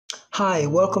Hi,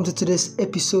 welcome to today's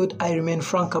episode. I remain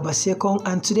Frank Abasekong,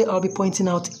 and today I'll be pointing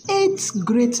out 8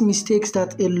 great mistakes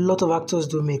that a lot of actors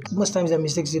do make. Most times they're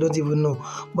mistakes you don't even know,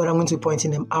 but I'm going to be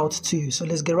pointing them out to you. So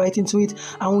let's get right into it,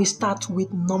 and we start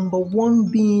with number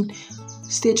 1 being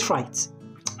stage fright.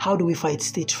 How do we fight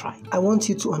stage fright? I want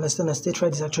you to understand that stage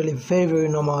fright is actually a very, very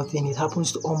normal thing. It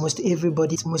happens to almost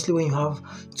everybody. It's mostly when you have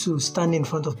to stand in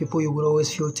front of people, you will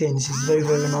always feel tense. It's very,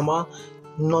 very normal.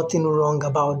 Nothing wrong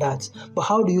about that. But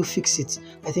how do you fix it?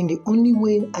 I think the only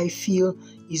way I feel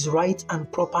is right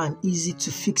and proper and easy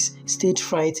to fix stage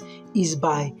fright is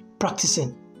by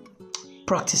practicing.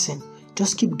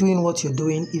 Just keep doing what you're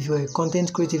doing. If you're a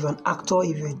content creator, if you're an actor,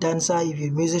 if you're a dancer, if you're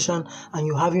a musician, and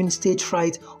you're having stage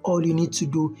fright, all you need to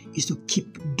do is to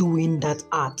keep doing that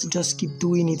art. Just keep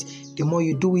doing it. The more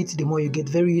you do it, the more you get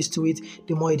very used to it,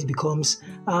 the more it becomes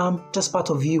just part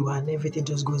of you, and everything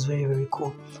just goes very, very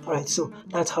cool. All right, so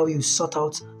that's how you sort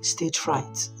out stage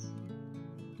fright.